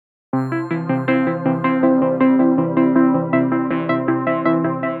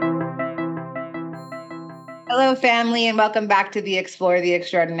Hello, family, and welcome back to the Explore the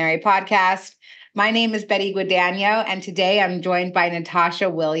Extraordinary podcast. My name is Betty Guadagno, and today I'm joined by Natasha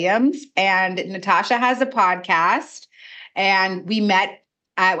Williams. And Natasha has a podcast, and we met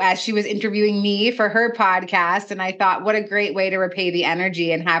as she was interviewing me for her podcast. And I thought, what a great way to repay the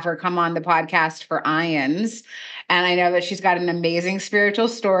energy and have her come on the podcast for Ions. And I know that she's got an amazing spiritual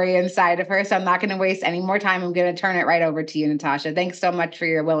story inside of her. So I'm not going to waste any more time. I'm going to turn it right over to you, Natasha. Thanks so much for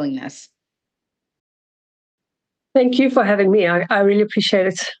your willingness. Thank you for having me. I really appreciate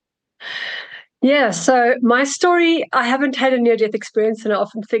it. Yeah, so my story, I haven't had a near-death experience, and I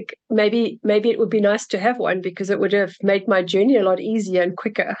often think maybe it would be nice to have one because it would have made my journey a lot easier and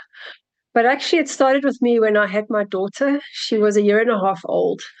quicker. But actually, it started with me when I had my daughter. She was a year and a half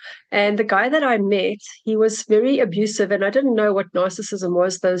old. And the guy that I met, he was very abusive. And I didn't know what narcissism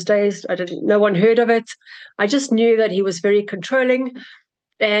was those days. No one heard of it. I just knew that he was very controlling.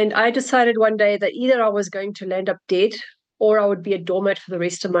 And I decided one day that either I was going to land up dead or I would be a doormat for the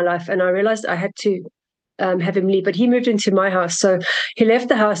rest of my life. And I realized I had to have him leave. But he moved into my house. So he left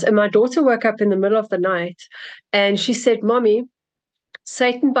the house. And my daughter woke up in the middle of the night. And she said, "Mommy,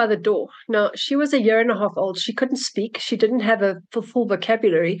 Satan by the door." Now, she was a year and a half old. She couldn't speak. She didn't have a full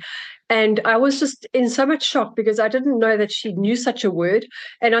vocabulary. And I was just in so much shock because I didn't know that she knew such a word.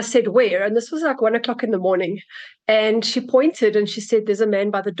 And I said, "Where?" And this was like 1 o'clock in the morning. And she pointed and she said, "There's a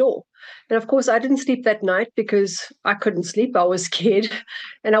man by the door." And of course, I didn't sleep that night because I couldn't sleep. I was scared.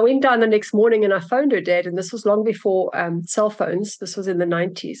 And I went down the next morning and I phoned her dad. And this was long before cell phones. This was in the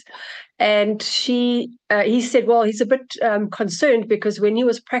 90s. And he said, well, he's a bit concerned because when he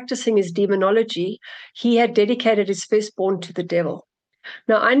was practicing his demonology, he had dedicated his firstborn to the devil.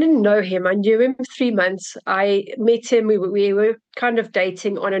 Now, I didn't know him. I knew him for 3 months. I met him. We were kind of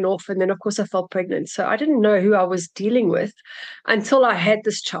dating on and off. And then, of course, I fell pregnant. So I didn't know who I was dealing with until I had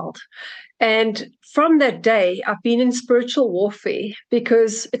this child. And from that day, I've been in spiritual warfare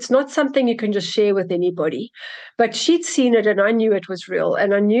because it's not something you can just share with anybody. But she'd seen it and I knew it was real.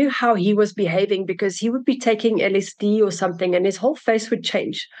 And I knew how he was behaving because he would be taking LSD or something and his whole face would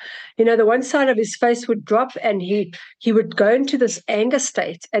change. You know, the one side of his face would drop and he would go into this anger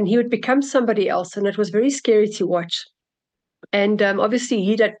state and he would become somebody else. And it was very scary to watch. And obviously,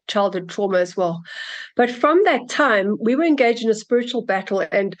 he'd had childhood trauma as well. But from that time, we were engaged in a spiritual battle.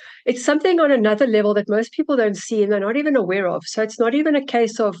 And it's something on another level that most people don't see and they're not even aware of. So it's not even a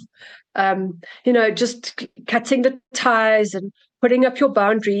case of, just cutting the ties and putting up your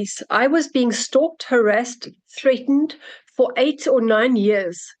boundaries. I was being stalked, harassed, threatened for 8 or 9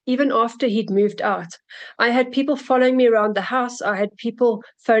 years, even after he'd moved out. I had people following me around the house. I had people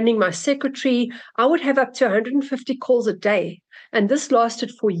phoning my secretary. I would have up to 150 calls a day. And this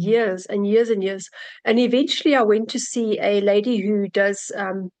lasted for years and years and years. And eventually I went to see a lady who does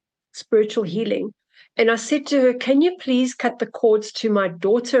spiritual healing. And I said to her, "Can you please cut the cords to my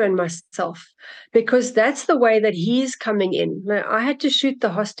daughter and myself? Because that's the way that he's coming in." Now, I had to shoot the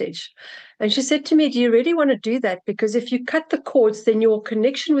hostage. And she said to me, "Do you really want to do that? Because if you cut the cords, then your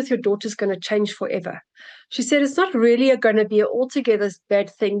connection with your daughter is going to change forever." She said, "It's not really going to be an altogether bad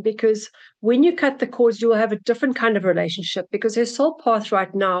thing because when you cut the cords, you will have a different kind of relationship because her soul path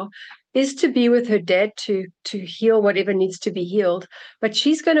right now is to be with her dad to heal whatever needs to be healed. But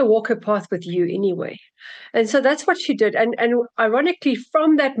she's going to walk her path with you anyway." And so that's what she did. And ironically,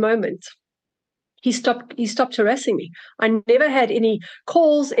 from that moment, he stopped harassing me. I never had any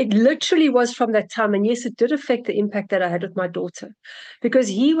calls. It literally was from that time. And yes, it did affect the impact that I had with my daughter because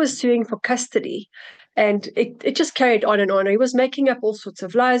he was suing for custody. And it just carried on and on. He was making up all sorts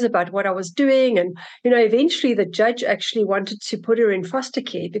of lies about what I was doing. And, eventually the judge actually wanted to put her in foster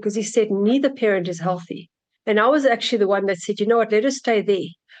care because he said neither parent is healthy. And I was actually the one that said, "You know what, let her stay there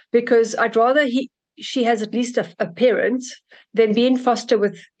because I'd rather she has at least a parent than be in foster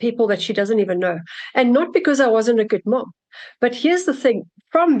with people that she doesn't even know." And not because I wasn't a good mom. But here's the thing.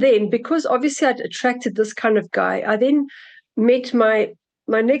 From then, because obviously I'd attracted this kind of guy, I then met my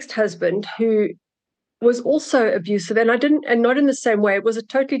next husband who was also abusive. And not in the same way. It was a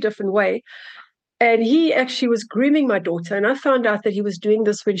totally different way. And he actually was grooming my daughter. And I found out that he was doing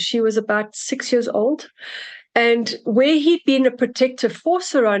this when she was about 6 years old. And where he'd been a protective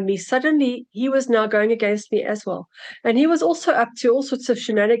force around me, suddenly he was now going against me as well. And he was also up to all sorts of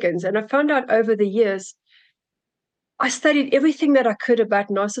shenanigans. And I found out over the years, I studied everything that I could about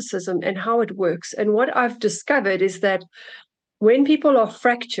narcissism and how it works. And what I've discovered is that when people are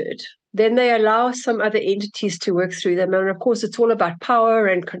fractured, then they allow some other entities to work through them. And of course, it's all about power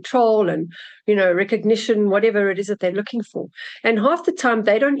and control and, recognition, whatever it is that they're looking for. And half the time,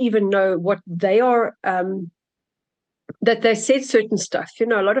 they don't even know what they are that they said certain stuff. A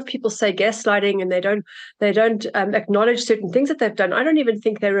lot of people say gaslighting, and they don't acknowledge certain things that they've done. I don't even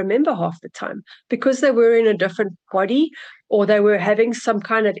think they remember half the time, because they were in a different body, or they were having some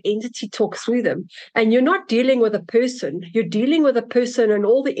kind of entity talk through them. And you're not dealing with a person, you're dealing with a person and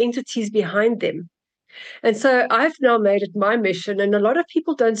all the entities behind them. And so I've now made it my mission, and a lot of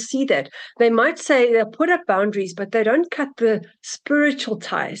people don't see that. They might say they'll put up boundaries, but they don't cut the spiritual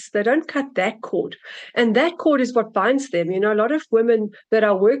ties. They don't cut that cord. And that cord is what binds them. A lot of women that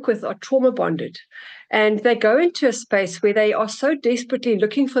I work with are trauma bonded. And they go into a space where they are so desperately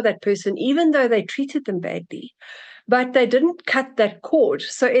looking for that person, even though they treated them badly. But they didn't cut that cord.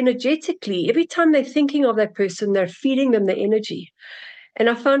 So energetically, every time they're thinking of that person, they're feeding them the energy. And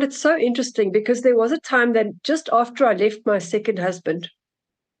I found it so interesting, because there was a time that just after I left my second husband,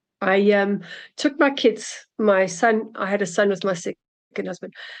 I took my kids, my son, I had a son with my second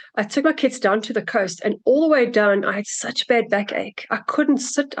husband. I took my kids down to the coast, and all the way down, I had such bad backache. I couldn't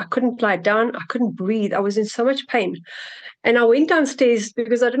sit, I couldn't lie down, I couldn't breathe. I was in so much pain. And I went downstairs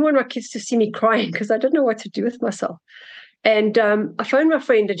because I didn't want my kids to see me crying, because I didn't know what to do with myself. And I phoned my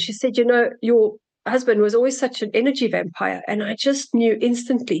friend, and she said, your husband was always such an energy vampire. And I just knew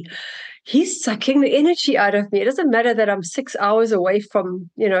instantly, he's sucking the energy out of me. It doesn't matter that I'm 6 hours away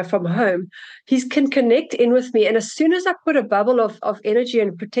from home. He can connect in with me. And as soon as I put a bubble of energy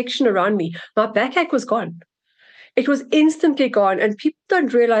and protection around me, my backache was gone. It was instantly gone. And people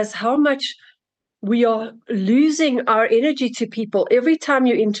don't realize how much we are losing our energy to people. Every time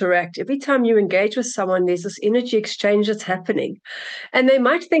you interact, every time you engage with someone, there's this energy exchange that's happening. And they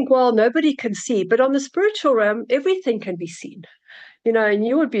might think, well, nobody can see, but on the spiritual realm, everything can be seen, and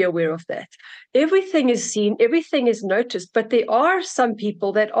you would be aware of that. Everything is seen, everything is noticed, but there are some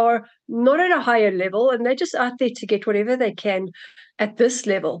people that are not at a higher level, and they're just out there to get whatever they can at this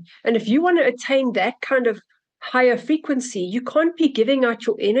level. And if you want to attain that kind of higher frequency, you can't be giving out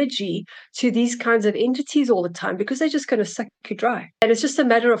your energy to these kinds of entities all the time, because they're just going to suck you dry. And it's just a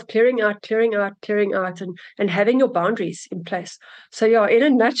matter of clearing out, and having your boundaries in place. So yeah, in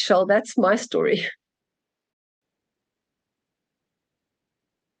a nutshell, that's my story.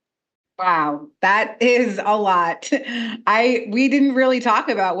 Wow, that is a lot. We didn't really talk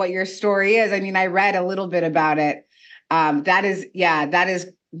about what your story is. I mean, I read a little bit about it. That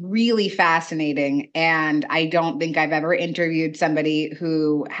is really fascinating. And I don't think I've ever interviewed somebody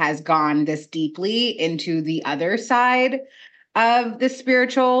who has gone this deeply into the other side of the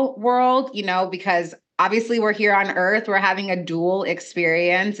spiritual world, because obviously we're here on earth, we're having a dual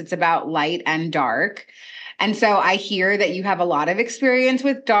experience. It's about light and dark. And so I hear that you have a lot of experience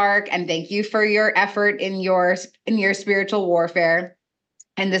with dark, and thank you for your effort in your spiritual warfare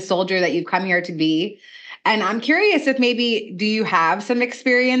and the soldier that you've come here to be. And I'm curious if maybe, do you have some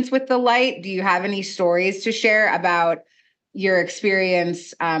experience with the light? Do you have any stories to share about your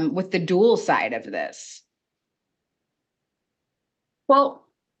experience with the dual side of this? Well,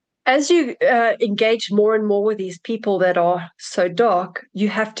 as you engage more and more with these people that are so dark, you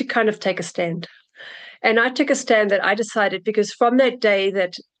have to kind of take a stand. And I took a stand that I decided, because from that day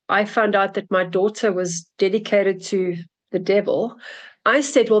that I found out that my daughter was dedicated to the devil, I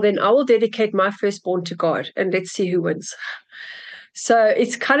said, well, then I will dedicate my firstborn to God, and let's see who wins. So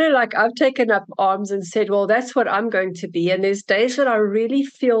it's kind of like I've taken up arms and said, well, that's what I'm going to be. And there's days that I really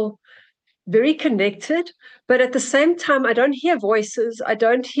feel very connected, but at the same time, I don't hear voices. I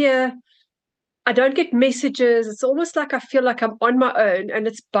don't get messages. It's almost like I feel like I'm on my own, and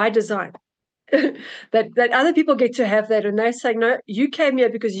it's by design. that other people get to have that, and they're saying, no, you came here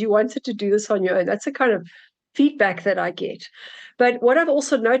because you wanted to do this on your own. That's the kind of feedback that I get. But what I've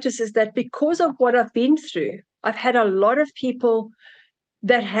also noticed is that because of what I've been through, I've had a lot of people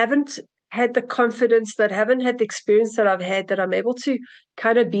that haven't had the confidence, that haven't had the experience that I've had, that I'm able to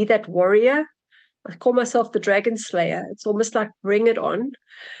kind of be that warrior. I call myself the dragon slayer. It's almost like bring it on,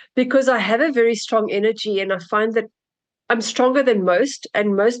 because I have a very strong energy, and I find that I'm stronger than most,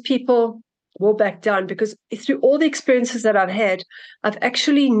 and most people will back down, because through all the experiences that I've had, I've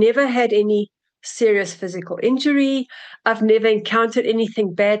actually never had any serious physical injury. I've never encountered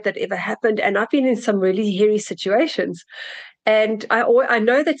anything bad that ever happened, and I've been in some really hairy situations. And I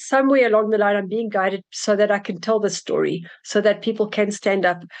know that somewhere along the line I'm being guided so that I can tell the story, so that people can stand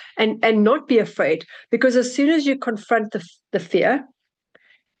up and not be afraid. Because as soon as you confront the fear,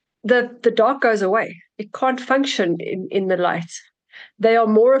 the dark goes away. It can't function in the light. They are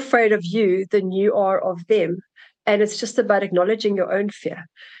more afraid of you than you are of them. And it's just about acknowledging your own fear.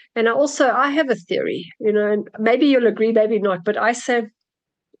 And I have a theory, and maybe you'll agree, maybe not, but I say,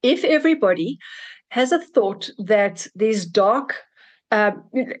 if everybody has a thought that there's dark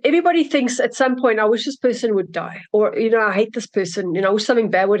everybody thinks at some point, I wish this person would die, or, I hate this person, I wish something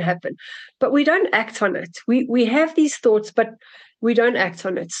bad would happen. But we don't act on it. We have these thoughts, but we don't act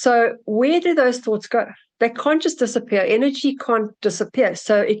on it. So where do those thoughts go? They can't just disappear. Energy can't disappear.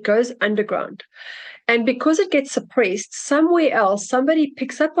 So it goes underground. And because it gets suppressed, somewhere else, somebody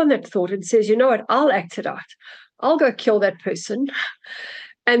picks up on that thought and says, you know what, I'll act it out. I'll go kill that person.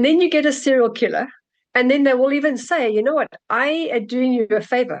 And then you get a serial killer. And then they will even say, you know what, I am doing you a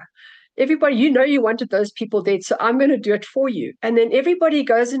favor. Everybody, you wanted those people dead, so I'm going to do it for you. And then everybody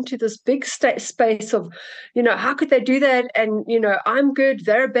goes into this big space of, how could they do that? And, I'm good,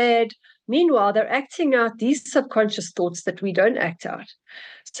 they're bad. Meanwhile, they're acting out these subconscious thoughts that we don't act out.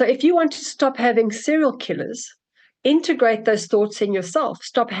 So if you want to stop having serial killers, integrate those thoughts in yourself.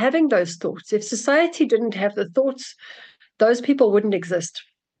 Stop having those thoughts. If society didn't have the thoughts, those people wouldn't exist.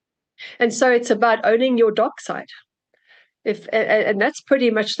 And so it's about owning your dark side. And that's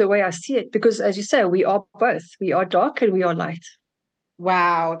pretty much the way I see it, because as you say, we are both. We are dark and we are light.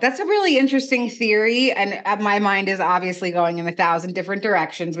 Wow, that's a really interesting theory. And my mind is obviously going in 1,000 different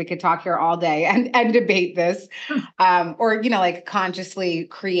directions. We could talk here all day and debate this, or, like consciously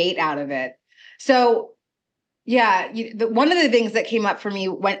create out of it. So, yeah, one of the things that came up for me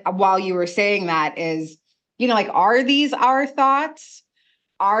while you were saying that is, are these our thoughts?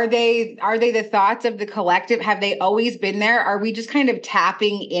 Are they the thoughts of the collective? Have they always been there? Are we just kind of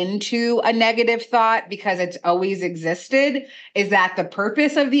tapping into a negative thought because it's always existed? Is that the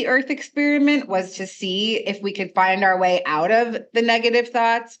purpose of the Earth experiment, was to see if we could find our way out of the negative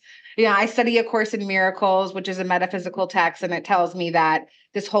thoughts? I study A Course in Miracles, which is a metaphysical text, and it tells me that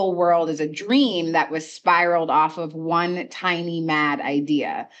this whole world is a dream that was spiraled off of one tiny mad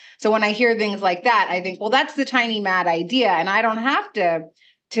idea. So when I hear things like that, I think, well, that's the tiny mad idea, and I don't have to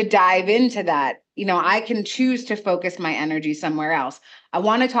dive into that. I can choose to focus my energy somewhere else. I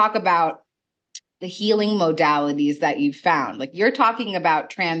want to talk about the healing modalities that you've found. Like, you're talking about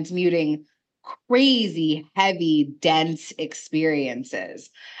transmuting crazy, heavy, dense experiences.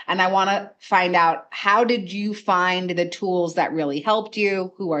 And I want to find out, how did you find the tools that really helped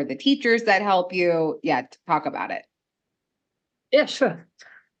you? Who are the teachers that help you? Yeah, talk about it. Yeah, sure.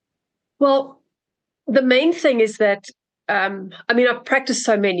 Well, the main thing is that I've practiced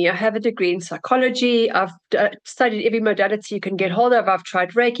so many. I have a degree in psychology. I've studied every modality you can get hold of. I've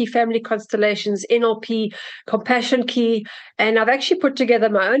tried Reiki, family constellations, NLP, compassion key, and I've actually put together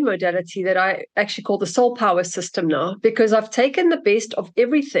my own modality that I actually call the soul power system now, because I've taken the best of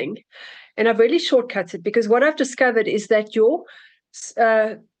everything and I've really shortcut it. Because what I've discovered is that your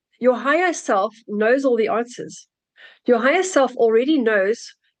higher self knows all the answers. Your higher self already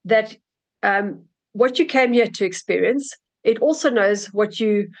knows that what you came here to experience. It also knows what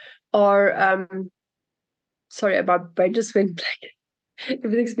you are. Sorry, my brain just went blank.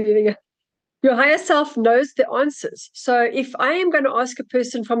 Everything's moving. Your higher self knows the answers. So if I am going to ask a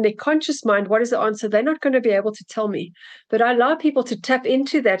person from their conscious mind, what is the answer? They're not going to be able to tell me. But I allow people to tap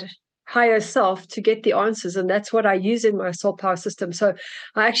into that higher self to get the answers. And that's what I use in my soul power system. So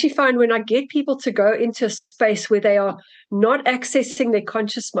I actually find when I get people to go into a space where they are not accessing their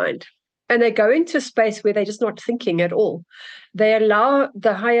conscious mind, and they go into a space where they're just not thinking at all, they allow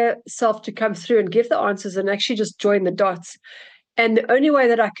the higher self to come through and give the answers and actually just join the dots. And the only way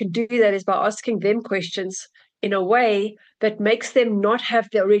that I can do that is by asking them questions in a way that makes them not have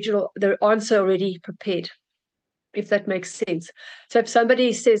the answer already prepared, if that makes sense. So if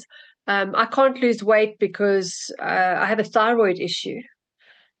somebody says, I can't lose weight because I have a thyroid issue,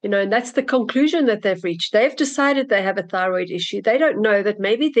 and that's the conclusion that they've reached. They've decided they have a thyroid issue. They don't know that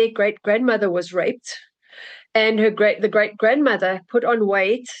maybe their great-grandmother was raped, and the great-grandmother put on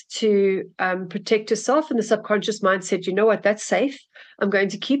weight to protect herself, and the subconscious mind said, you know what, that's safe. I'm going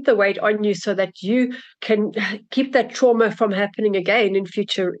to keep the weight on you so that you can keep that trauma from happening again in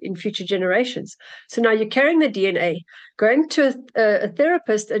future generations. So now you're carrying the DNA. Going to a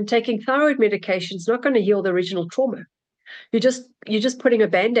therapist and taking thyroid medication is not going to heal the original trauma. You're just putting a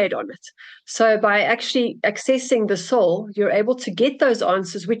band-aid on it. So by actually accessing the soul, you're able to get those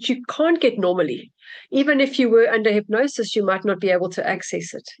answers, which you can't get normally. Even if you were under hypnosis, you might not be able to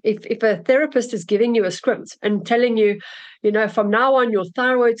access it. If a therapist is giving you a script and telling you, from now on, your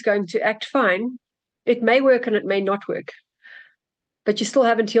thyroid's going to act fine, it may work and it may not work. But you still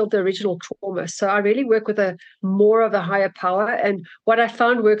haven't healed the original trauma. So I really work with more of a higher power. And what I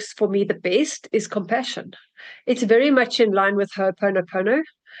found works for me the best is compassion. It's very much in line with Ho'oponopono,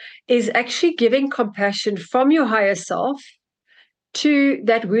 is actually giving compassion from your higher self to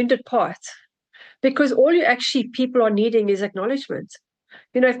that wounded part. Because all people are needing is acknowledgement.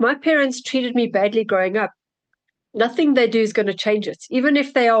 If my parents treated me badly growing up, Nothing they do is going to change it. Even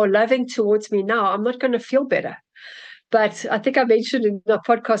if they are loving towards me now, I'm not going to feel better. But I think I mentioned in the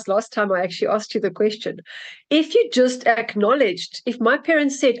podcast last time, I actually asked you the question. If you just acknowledged, if my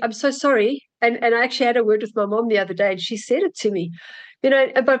parents said, I'm so sorry, and I actually had a word with my mom the other day, and she said it to me,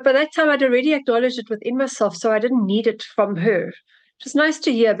 but by that time I'd already acknowledged it within myself, so I didn't need it from her. It was nice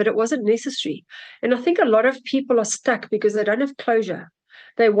to hear, but it wasn't necessary. And I think a lot of people are stuck because they don't have closure.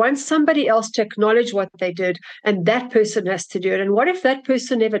 They want somebody else to acknowledge what they did, and that person has to do it. And what if that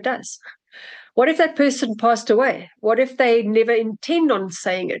person never does? What if that person passed away? What if they never intend on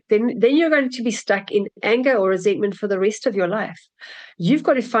saying it? Then you're going to be stuck in anger or resentment for the rest of your life. You've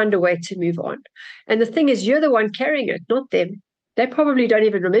got to find a way to move on. And the thing is, you're the one carrying it, not them. They probably don't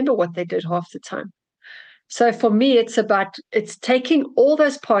even remember what they did half the time. So for me, it's taking all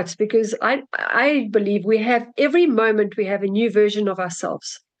those parts, because I believe we have every moment we have a new version of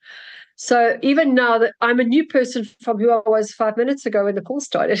ourselves. So even now that I'm a new person from who I was 5 minutes ago when the call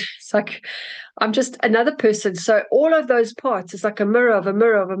started, it's like I'm just another person. So all of those parts is like a mirror of a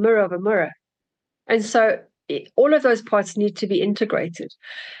mirror of a mirror of a mirror. And so all of those parts need to be integrated.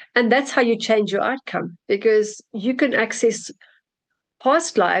 And that's how you change your outcome, because you can access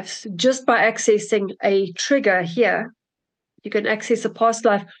past lives just by accessing a trigger here. You can access a past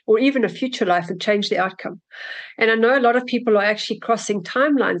life or even a future life and change the outcome. And I know a lot of people are actually crossing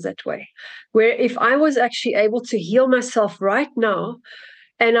timelines that way, where if I was actually able to heal myself right now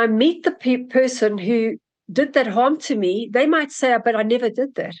and I meet the person who did that harm to me, they might say, but I never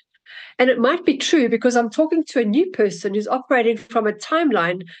did that. And it might be true because I'm talking to a new person who's operating from a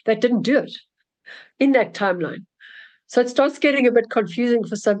timeline that didn't do it in that timeline. So it starts getting a bit confusing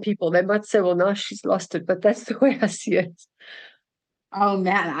for some people. They might say, well, now she's lost it, but that's the way I see it. Oh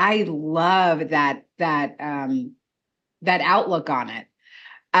man, I love that outlook on it.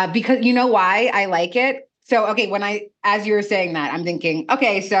 Because you know why I like it? So, okay, as you were saying that, I'm thinking,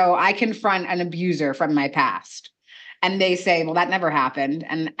 okay, so I confront an abuser from my past and they say, well, that never happened.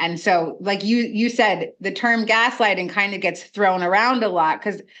 And so like you said, the term gaslighting kind of gets thrown around a lot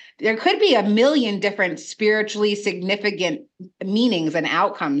because there could be a million different spiritually significant meanings and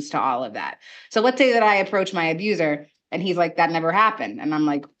outcomes to all of that. So let's say that I approach my abuser and he's like, that never happened. And I'm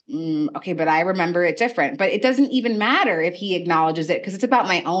like, okay, but I remember it different. But it doesn't even matter if he acknowledges it because it's about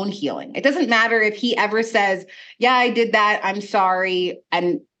my own healing. It doesn't matter if he ever says, yeah, I did that, I'm sorry,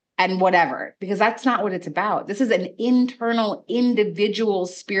 and whatever, because that's not what it's about. This is an internal, individual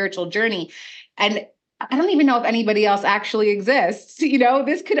spiritual journey. And I don't even know if anybody else actually exists.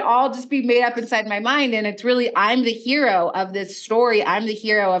 This could all just be made up inside my mind. And it's really, I'm the hero of this story. I'm the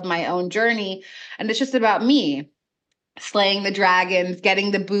hero of my own journey. And it's just about me slaying the dragons,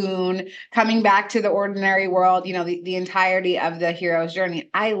 getting the boon, coming back to the ordinary world, the entirety of the hero's journey.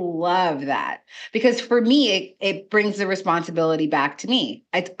 I love that because for me, it brings the responsibility back to me.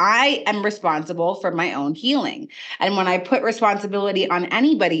 I am responsible for my own healing. And when I put responsibility on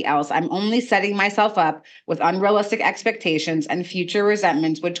anybody else, I'm only setting myself up with unrealistic expectations and future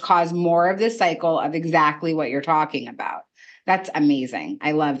resentments, which cause more of this cycle of exactly what you're talking about. That's amazing.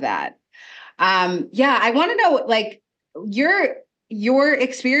 I love that. Yeah, I want to know, like, your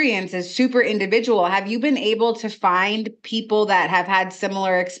experience is super individual. Have you been able to find people that have had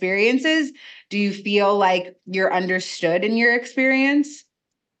similar experiences? Do you feel like you're understood in your experience?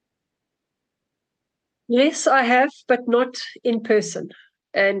 Yes, I have, but not in person.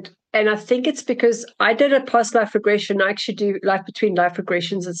 And I think it's because I did a past life regression. I actually do life between life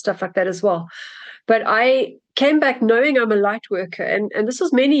regressions and stuff like that as well. But I came back knowing I'm a light worker. And this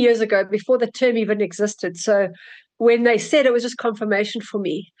was many years ago before the term even existed. So when they said it was just confirmation for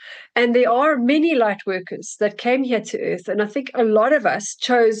me. And there are many light workers that came here to Earth. And I think a lot of us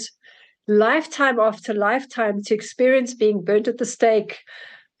chose lifetime after lifetime to experience being burnt at the stake,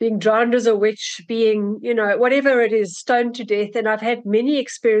 being drowned as a witch, being, whatever it is, stoned to death. And I've had many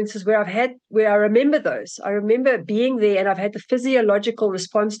experiences where I remember those. I remember being there and I've had the physiological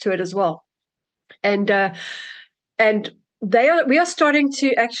response to it as well. And we are starting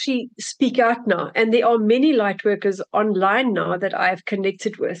to actually speak out now. And there are many light workers online now that I've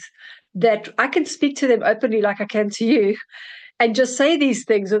connected with that I can speak to them openly like I can to you and just say these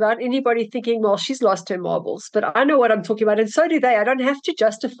things without anybody thinking, well, she's lost her marbles. But I know what I'm talking about. And so do they. I don't have to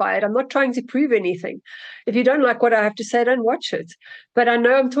justify it. I'm not trying to prove anything. If you don't like what I have to say, don't watch it. But I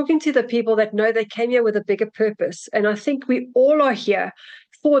know I'm talking to the people that know they came here with a bigger purpose. And I think we all are here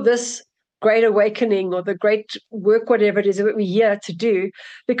for this great awakening or the great work, whatever it is that we're here to do,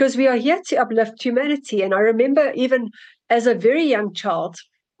 because we are here to uplift humanity. And I remember even as a very young child,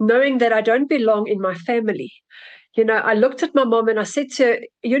 knowing that I don't belong in my family. I looked at my mom and I said to her,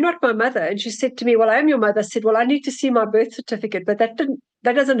 "You're not my mother." And she said to me, "Well, I am your mother." I said, "Well, I need to see my birth certificate," but that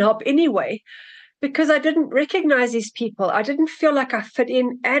doesn't help anyway, because I didn't recognize these people. I didn't feel like I fit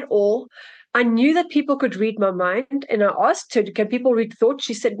in at all. I knew that people could read my mind, and I asked her, "Can people read thoughts?"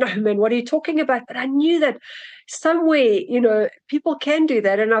 She said, "No, man, what are you talking about?" But I knew that somewhere, people can do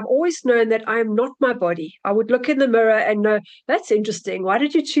that. And I've always known that I am not my body. I would look in the mirror and know, that's interesting. Why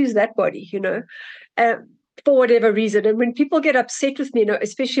did you choose that body? Uh, for whatever reason. And when people get upset with me,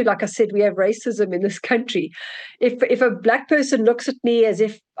 especially like I said, we have racism in this country. If a black person looks at me as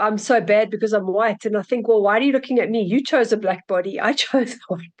if I'm so bad because I'm white, and I think, well, why are you looking at me? You chose a black body. I chose a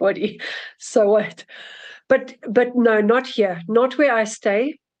white body. So what? But no, not here, not where I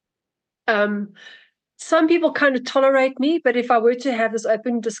stay. Um, some people kind of tolerate me, but if I were to have this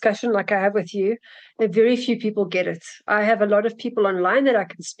open discussion like I have with you, very few people get it. I have a lot of people online that I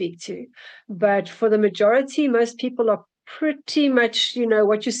can speak to, but for the majority, most people are pretty much,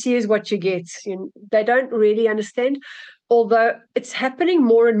 what you see is what you get. They don't really understand. Although it's happening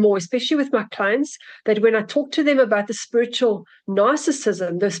more and more, especially with my clients, that when I talk to them about the spiritual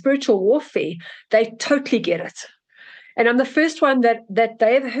narcissism, the spiritual warfare, they totally get it. And I'm the first one that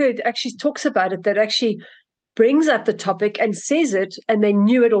they've heard actually talks about it, that actually brings up the topic and says it, and they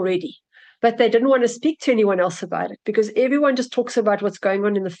knew it already. But they didn't want to speak to anyone else about it because everyone just talks about what's going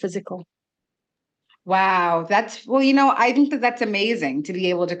on in the physical. Wow, I think that that's amazing to be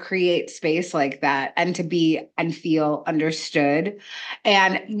able to create space like that and to be and feel understood.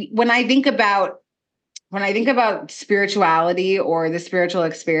 And when I think about spirituality or the spiritual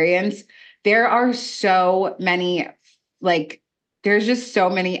experience, there are so many, like, there's just so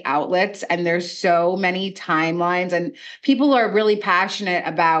many outlets and there's so many timelines, and people are really passionate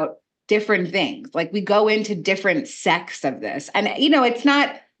about different things. Like, we go into different sects of this, and, it's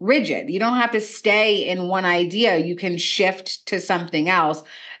not rigid. You don't have to stay in one idea. You can shift to something else.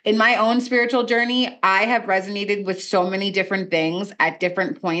 In my own spiritual journey, I have resonated with so many different things at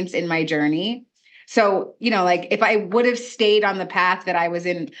different points in my journey. So, like, if I would have stayed on the path that I was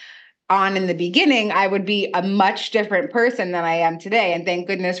on in the beginning, I would be a much different person than I am today. And thank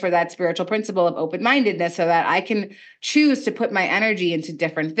goodness for that spiritual principle of open-mindedness, so that I can choose to put my energy into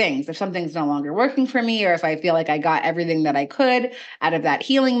different things. If something's no longer working for me, or if I feel like I got everything that I could out of that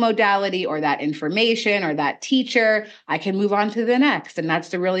healing modality or that information or that teacher, I can move on to the next. And that's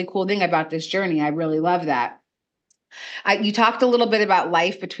the really cool thing about this journey. I really love that. You talked a little bit about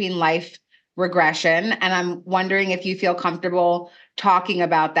life between life regression, and I'm wondering if you feel comfortable talking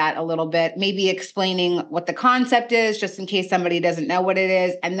about that a little bit, maybe explaining what the concept is, just in case somebody doesn't know what it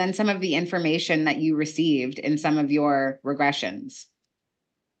is, and then some of the information that you received in some of your regressions.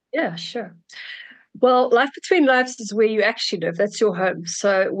 Yeah, sure. Well, life between lives is where you actually live. That's your home.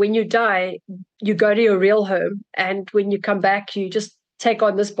 So when you die, you go to your real home. And when you come back, you just take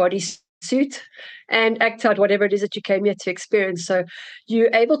on this body suit and act out whatever it is that you came here to experience. So you're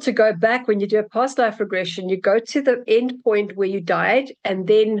able to go back when you do a past life regression, you go to the end point where you died, and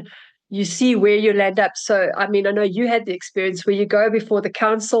then you see where you land up. So, I mean, I know you had the experience where you go before the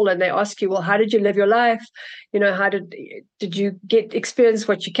council and they ask you, well, how did you live your life? How did you get experience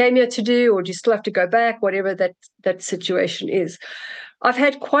what you came here to do, or do you still have to go back, whatever that situation is? I've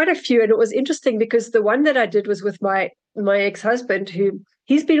had quite a few, and it was interesting because the one that I did was with my ex-husband, who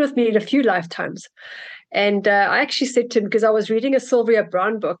he's been with me in a few lifetimes. And I actually said to him, because I was reading a Sylvia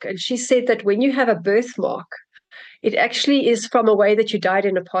Brown book, and she said that when you have a birthmark, it actually is from a way that you died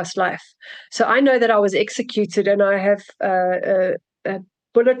in a past life. So I know that I was executed, and I have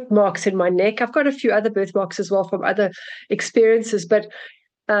bullet marks in my neck. I've got a few other birthmarks as well from other experiences. But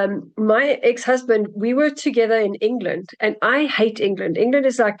my ex-husband, we were together in England, and I hate England. England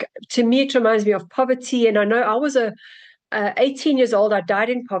is like, to me, it reminds me of poverty. And I know I was 18 years old, I died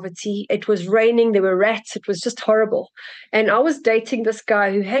in poverty. It was raining. There were rats. It was just horrible. And I was dating this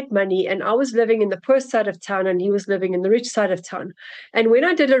guy who had money, and I was living in the poor side of town, and he was living in the rich side of town. And when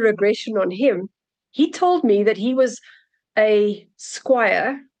I did a regression on him, he told me that he was a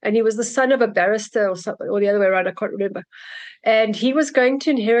squire, and he was the son of a barrister or something, or the other way around. I can't remember. And he was going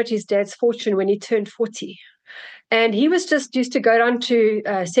to inherit his dad's fortune when he turned 40. And he was just used to go down to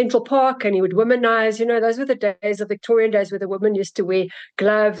Central Park, and he would womanize. Those were the days of Victorian days where the women used to wear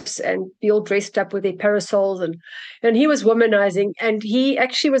gloves and be all dressed up with their parasols. And he was womanizing. And he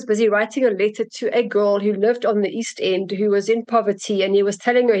actually was busy writing a letter to a girl who lived on the East End, who was in poverty. And he was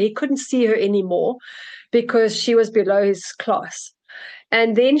telling her he couldn't see her anymore because she was below his class.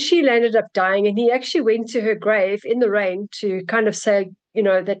 And then she landed up dying, and he actually went to her grave in the rain to kind of say,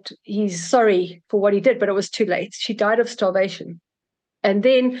 that he's sorry for what he did, but it was too late. She died of starvation. And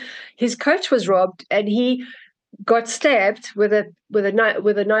then his coach was robbed, and he got stabbed with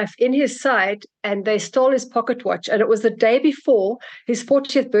a knife in his side, and they stole his pocket watch. And it was the day before his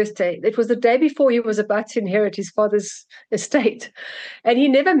 40th birthday. It was the day before he was about to inherit his father's estate. And he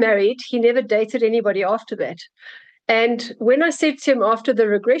never married. He never dated anybody after that. And when I said to him after the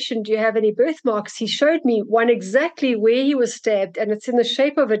regression, do you have any birthmarks? He showed me one exactly where he was stabbed, and it's in the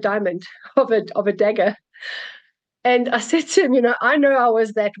shape of a diamond, of a dagger. And I said to him, I know I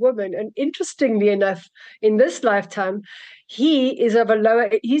was that woman. And interestingly enough, in this lifetime, he is of a lower,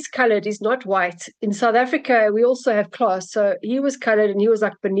 he's colored, he's not white. In South Africa, we also have class. So he was colored and he was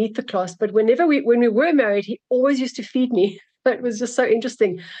like beneath the class. But when we were married, he always used to feed me. It was just so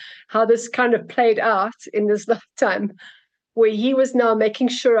interesting how this kind of played out in this lifetime, where he was now making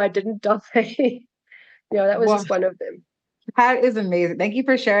sure I didn't die. That was Well, just one of them. that is amazing. Thank you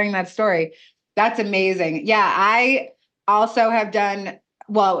for sharing that story. That's amazing. Yeah, I also have done,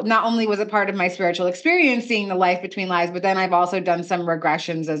 well, not only was it part of my spiritual experience, seeing the life between lives, but then I've also done some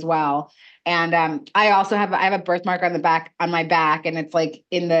regressions as well. And I have a birthmark on the back, on my back, and it's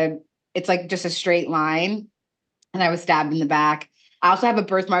like just a straight line. And I was stabbed in the back. I also have a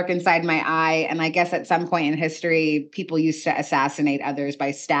birthmark inside my eye. And I guess at some point in history, people used to assassinate others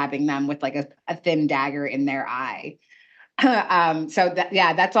by stabbing them with like a thin dagger in their eye.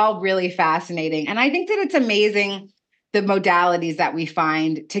 That's all really fascinating. And I think that it's amazing the modalities that we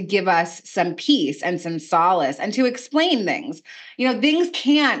find to give us some peace and some solace and to explain things. Things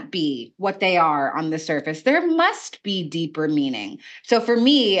can't be what they are on the surface. There must be deeper meaning. So for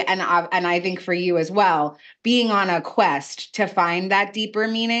me, and I think for you as well, being on a quest to find that deeper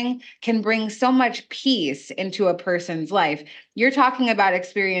meaning can bring so much peace into a person's life. You're talking about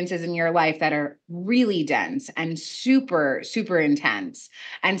experiences in your life that are really dense and super, super intense.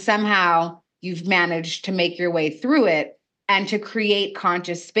 And somehow you've managed to make your way through it and to create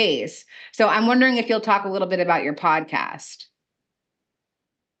conscious space. So I'm wondering if you'll talk a little bit about your podcast.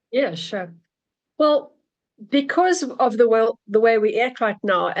 Yeah, sure. Well, because of the way we act right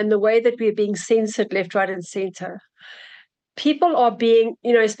now and the way that we're being censored left, right, and center, people are being,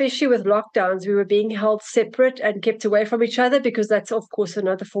 especially with lockdowns, we were being held separate and kept away from each other because that's, of course,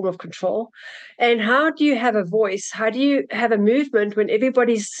 another form of control. And how do you have a voice? How do you have a movement when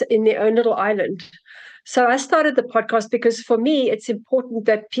everybody's in their own little island? So I started the podcast because for me, it's important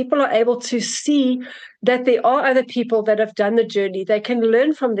that people are able to see that there are other people that have done the journey. They can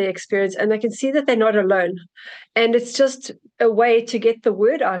learn from their experience and they can see that they're not alone. And it's just a way to get the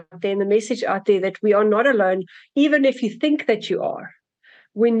word out there and the message out there that we are not alone, even if you think that you are.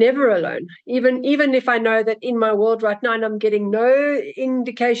 We're never alone. Even if I know that in my world right now and I'm getting no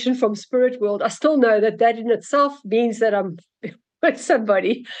indication from spirit world, I still know that in itself means that I'm with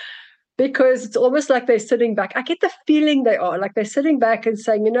somebody, because it's almost like they're sitting back. I get the feeling they are like they're sitting back and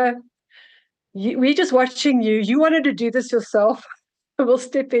saying, we're just watching you. You wanted to do this yourself. We'll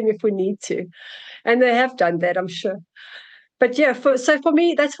step in if we need to. And they have done that, I'm sure. But yeah, so for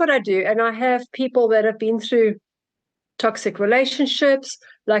me, that's what I do. And I have people that have been through toxic relationships,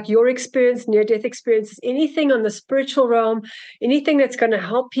 like your experience, near-death experiences, anything on the spiritual realm, anything that's going to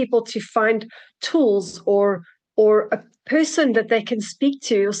help people to find tools or a person that they can speak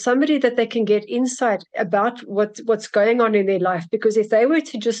to, or somebody that they can get insight about what's going on in their life. Because if they were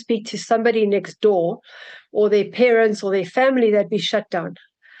to just speak to somebody next door or their parents or their family, they'd be shut down.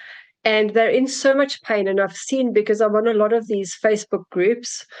 And they're in so much pain. And I've seen, because I'm on a lot of these Facebook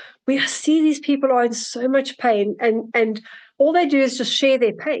groups, we see these people are in so much pain, and all they do is just share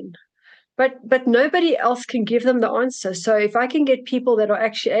their pain. But nobody else can give them the answer. So if I can get people that are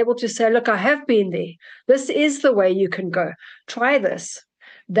actually able to say, look, I have been there. This is the way you can go. Try this.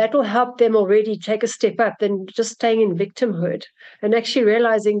 That will help them already take a step up than just staying in victimhood and actually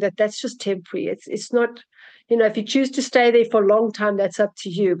realizing that that's just temporary. It's not, if you choose to stay there for a long time, that's up to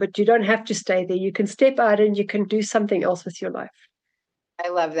you, but you don't have to stay there. You can step out and you can do something else with your life. I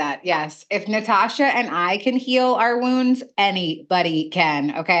love that. Yes. If Natasha and I can heal our wounds, anybody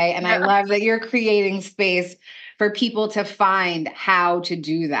can. Okay. And I love that you're creating space for people to find how to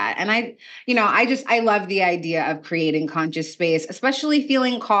do that. And I love the idea of creating conscious space, especially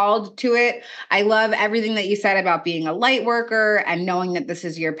feeling called to it. I love everything that you said about being a light worker and knowing that this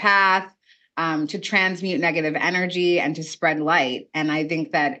is your path. To transmute negative energy and to spread light. And I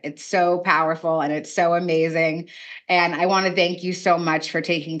think that it's so powerful and it's so amazing. And I want to thank you so much for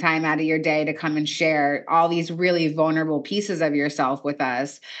taking time out of your day to come and share all these really vulnerable pieces of yourself with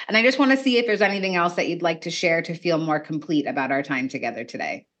us. And I just want to see if there's anything else that you'd like to share to feel more complete about our time together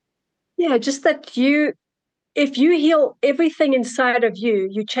today. Yeah, just that if you heal everything inside of you,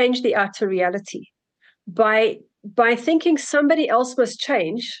 you change the outer reality by by thinking somebody else must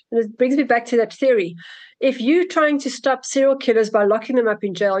change, and it brings me back to that theory. If you're trying to stop serial killers by locking them up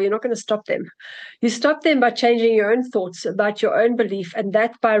in jail, you're not going to stop them. You stop them by changing your own thoughts about your own belief, and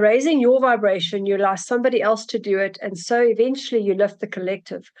that by raising your vibration, you allow somebody else to do it. And so eventually you lift the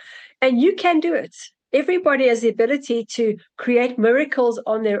collective. And you can do it. Everybody has the ability to create miracles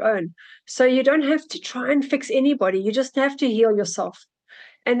on their own. So you don't have to try and fix anybody. You just have to heal yourself.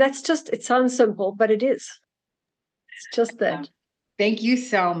 And that's just, it sounds simple, but it is. It's just that. Thank you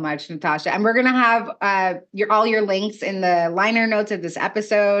so much, Natasha. And we're going to have all your links in the liner notes of this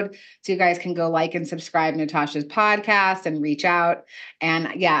episode. So you guys can go like and subscribe Natasha's podcast and reach out. And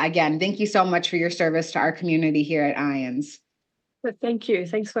yeah, again, thank you so much for your service to our community here at IANS. But thank you.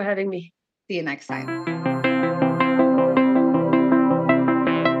 Thanks for having me. See you next time.